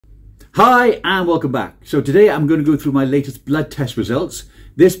Hi and welcome back. So today I'm going to go through my latest blood test results.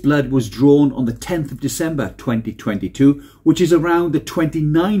 This blood was drawn on the 10th of December 2022, which is around the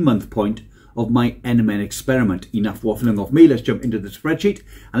 29-month point of my NMN experiment. Enough waffling off me, let's jump into the spreadsheet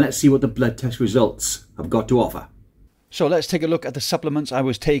and let's see what the blood test results have got to offer. So let's take a look at the supplements I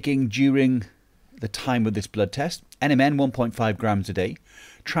was taking during the time of this blood test. NMN 1.5 grams a day,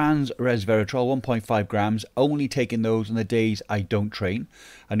 trans resveratrol 1.5 grams, only taking those on the days I don't train.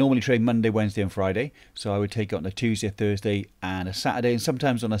 I normally train Monday, Wednesday and Friday, so I would take it on a Tuesday, Thursday and a Saturday, and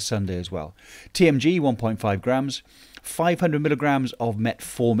sometimes on a Sunday as well. TMG 1.5 grams, 500 milligrams of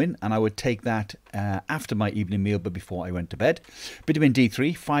metformin, and I would take that after my evening meal but before I went to bed. Vitamin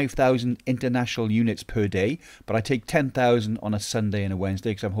D3, 5,000 international units per day, but I take 10,000 on a Sunday and a Wednesday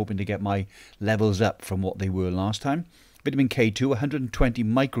because I'm hoping to get my levels up from what they were last time. Vitamin K2, 120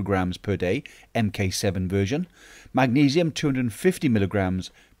 micrograms per day, MK7 version. Magnesium, 250 milligrams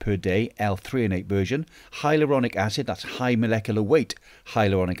per day, L-threonate version. Hyaluronic acid, that's high molecular weight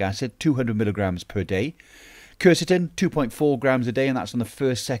hyaluronic acid, 200 milligrams per day. Quercetin, 2.4 grams a day, and that's on the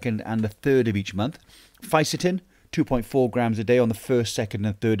 1st, 2nd and the 3rd of each month. Fisetin, 2.4 grams a day on the 1st, 2nd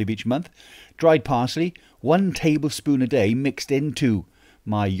and 3rd of each month. Dried parsley, 1 tablespoon a day mixed into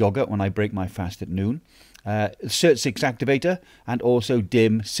my yogurt when I break my fast at noon. SIRT6 Activator, and also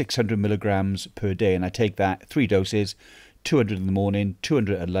DIM 600 milligrams per day, and I take that 3 doses, 200 in the morning,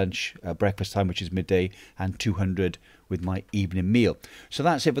 200 at lunch, breakfast time, which is midday, and 200 with my evening meal. So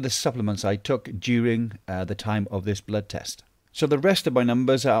that's it for the supplements I took during the time of this blood test. So the rest of my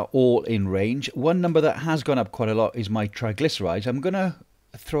numbers are all in range. One number that has gone up quite a lot is my triglycerides. I'm going to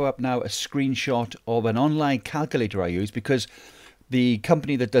throw up now a screenshot of an online calculator I use because the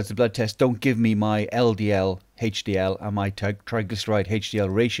company that does the blood test don't give me my LDL, HDL and my triglyceride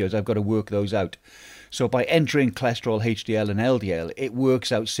HDL ratios. I've got to work those out. So by entering cholesterol, HDL and LDL, it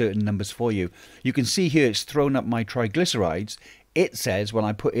works out certain numbers for you. You can see here it's thrown up my triglycerides. It says when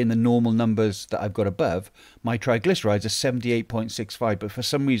I put in the normal numbers that I've got above, my triglycerides are 78.65, but for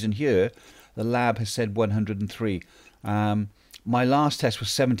some reason here, the lab has said 103. My last test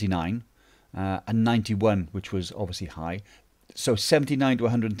was 79 and 91, which was obviously high. So 79 to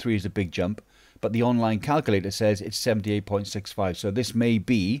 103 is a big jump, but the online calculator says it's 78.65. So this may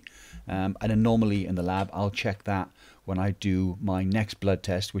be an anomaly in the lab. I'll check that when I do my next blood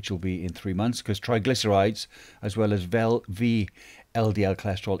test, which will be in 3 months, because triglycerides as well as VLDL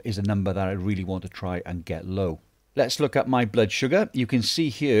cholesterol is a number that I really want to try and get low. Let's look at my blood sugar. You can see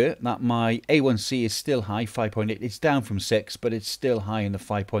here that my A1C is still high, 5.8. It's down from 6, but it's still high in the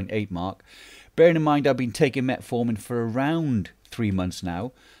 5.8 mark. Bearing in mind I've been taking metformin for around 3 months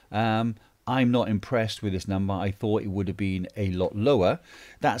now. I'm not impressed with this number. I thought it would have been a lot lower.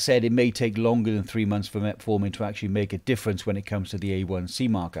 That said, it may take longer than 3 months for metformin to actually make a difference when it comes to the A1C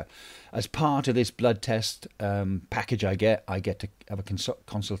marker. As part of this blood test package I get to have a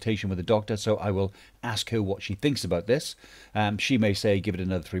consultation with the doctor, so I will ask her what she thinks about this. She may say give it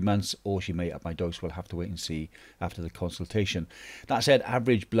another 3 months, or she may up my dose. We'll have to wait and see after the consultation. That said,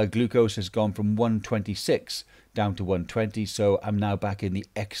 average blood glucose has gone from 126 down to 120, so I'm now back in the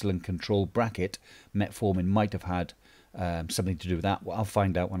excellent control bracket. Metformin might have had something to do with that. Well, I'll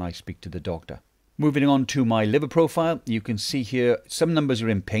find out when I speak to the doctor. Moving on to my liver profile, you can see here some numbers are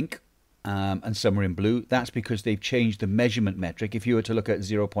in pink and some are in blue. That's because they've changed the measurement metric. If you were to look at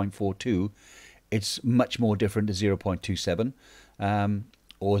 0.42, it's much more different to 0.27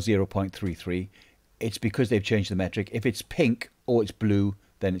 or 0.33. It's because they've changed the metric. If it's pink or it's blue,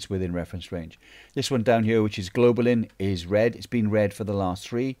 then it's within reference range. This one down here, which is globulin, is red. It's been red for the last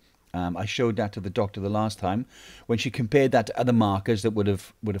 3. I showed that to the doctor the last time. When she compared that to other markers that would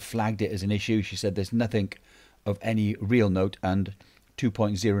have flagged it as an issue, she said there's nothing of any real note, and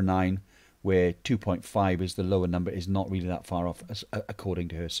 2.09, where 2.5 is the lower number, is not really that far off, according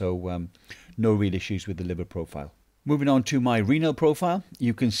to her. So no real issues with the liver profile. Moving on to my renal profile,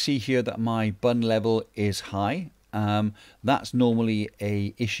 you can see here that my bun level is high. That's normally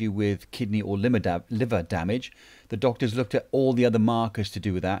a issue with kidney or liver damage. The doctors looked at all the other markers to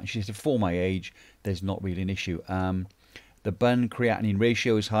do with that, and she said for my age there's not really an issue. The bun creatinine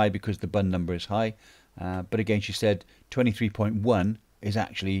ratio is high because the bun number is high, but again she said 23.1 is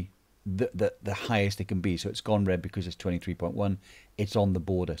actually the highest it can be, so it's gone red because it's 23.1. It's on the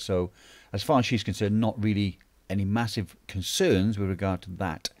border, so as far as she's concerned, not really any massive concerns with regard to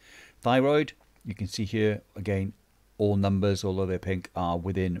that. Thyroid, you can see here again, all numbers, although they're pink, are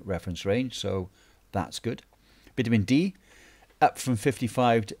within reference range, so that's good. Vitamin D, up from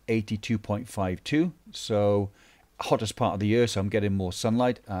 55 to 82.52, so hottest part of the year, so I'm getting more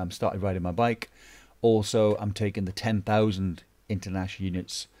sunlight. Started riding my bike. Also, I'm taking the 10,000 international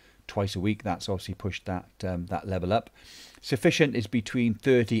units twice a week. That's obviously pushed that that level up. Sufficient is between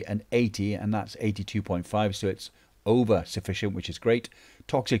 30 and 80, and that's 82.5, so it's over sufficient, which is great.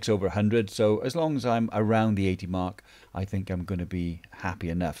 Toxic's over 100, so as long as I'm around the 80 mark, I think I'm going to be happy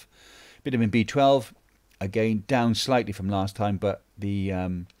enough. Vitamin B12, again, down slightly from last time, but the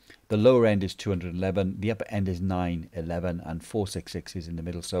lower end is 211, the upper end is 911, and 466 is in the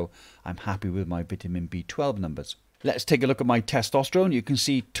middle, so I'm happy with my vitamin B12 numbers. Let's take a look at my testosterone. You can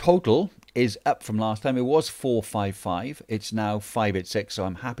see total is up from last time. It was 455. It's now 586, so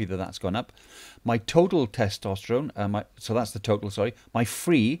I'm happy that that's gone up. My total testosterone, so that's the total, sorry. My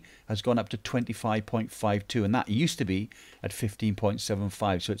free has gone up to 25.52, and that used to be at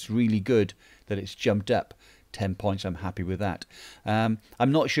 15.75, so it's really good that it's jumped up 10 points. I'm happy with that. I'm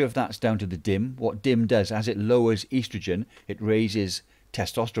not sure if that's down to the DIM. What DIM does, as it lowers estrogen, it raises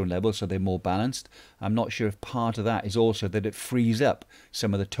testosterone levels, so they're more balanced. I'm not sure if part of that is also that it frees up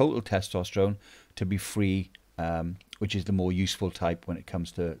some of the total testosterone to be free, which is the more useful type when it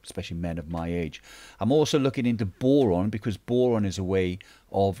comes to especially men of my age. I'm also looking into boron, because boron is a way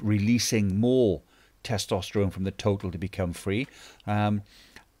of releasing more testosterone from the total to become free.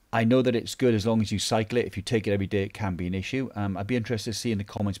 I know that it's good as long as you cycle it. If you take it every day, it can be an issue. I'd be interested to see in the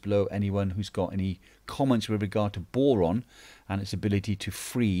comments below anyone who's got any comments with regard to boron and its ability to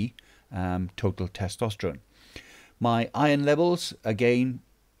free total testosterone. My iron levels, again,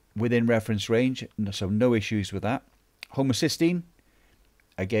 within reference range, so no issues with that. Homocysteine,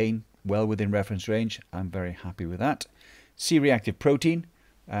 again, well within reference range. I'm very happy with that. C-reactive protein,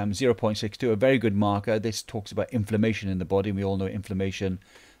 0.62, a very good marker. This talks about inflammation in the body, and we all know inflammation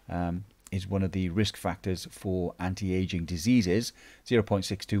is one of the risk factors for anti-aging diseases.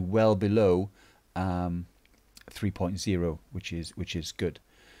 0.62, well below 3.0, which is good.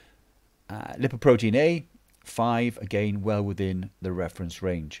 Lipoprotein A, 5, again well within the reference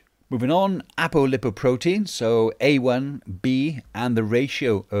range. Moving on, apolipoprotein, so A1, B, and the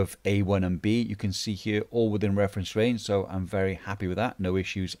ratio of A1 and B, you can see here all within reference range, so I'm very happy with that, no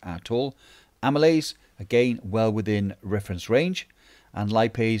issues at all. Amylase, again well within reference range, and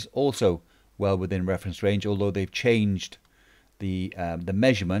lipase also well within reference range, although they've changed the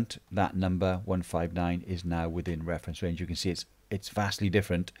measurement. That number 159 is now within reference range. You can see it's vastly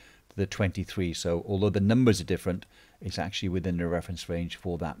different to the 23, so although the numbers are different, it's actually within the reference range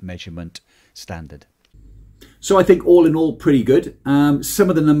for that measurement standard. So I think all in all pretty good. Some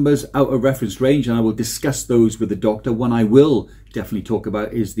of the numbers out of reference range, and I will discuss those with the doctor. One I will definitely talk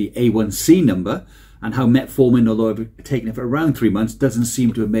about is the A1C number, and how metformin, although I've taken it for around 3 months, doesn't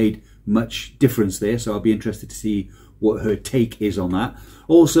seem to have made much difference there. So I'll be interested to see what her take is on that.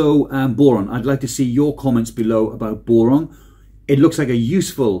 Also, boron. I'd like to see your comments below about boron. It looks like a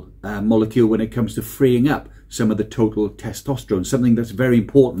useful molecule when it comes to freeing up some of the total testosterone, something that's very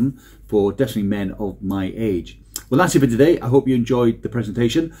important for definitely men of my age. Well, that's it for today. I hope you enjoyed the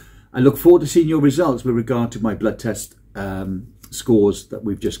presentation. I look forward to seeing your results with regard to my blood test scores that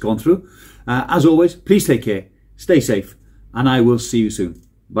we've just gone through. As always, please take care, stay safe, and I will see you soon.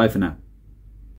 Bye for now.